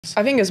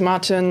I think, as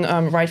Martin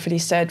rightfully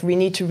said, we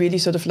need to really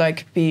sort of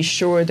like be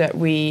sure that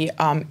we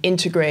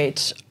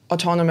integrate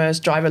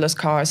autonomous driverless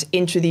cars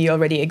into the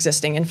already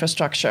existing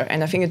infrastructure.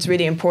 And I think it's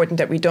really important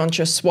that we don't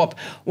just swap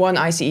one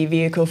ICE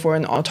vehicle for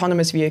an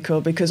autonomous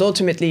vehicle, because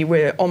ultimately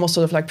we're almost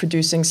sort of like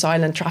producing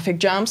silent traffic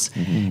jams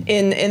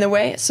in a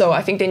way. So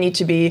I think they need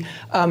to be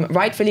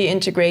rightfully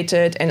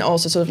integrated and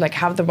also sort of like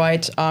have the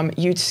right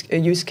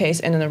use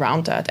case in and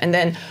around that. And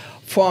then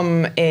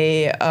from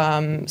a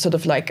sort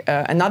of like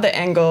another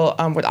angle,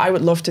 what I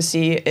would love to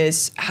see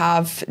is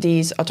have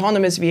these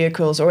autonomous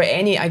vehicles or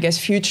any, I guess,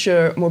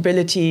 future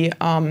mobility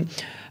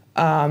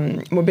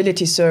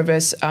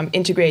service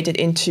integrated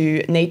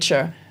into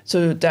nature,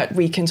 so that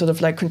we can sort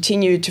of like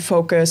continue to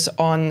focus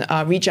on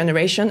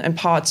regeneration and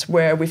parts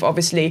where we've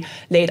obviously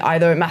laid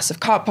either massive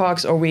car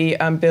parks or we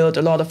build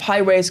a lot of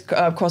highways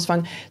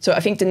cross-fund. So I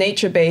think the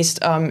nature-based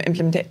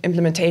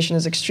implementation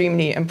is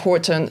extremely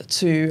important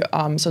to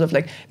sort of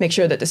like make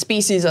sure that the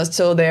species are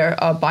still there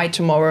by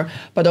tomorrow,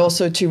 but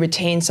also to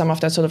retain some of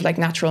that sort of like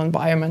natural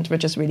environment,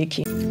 which is really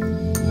key.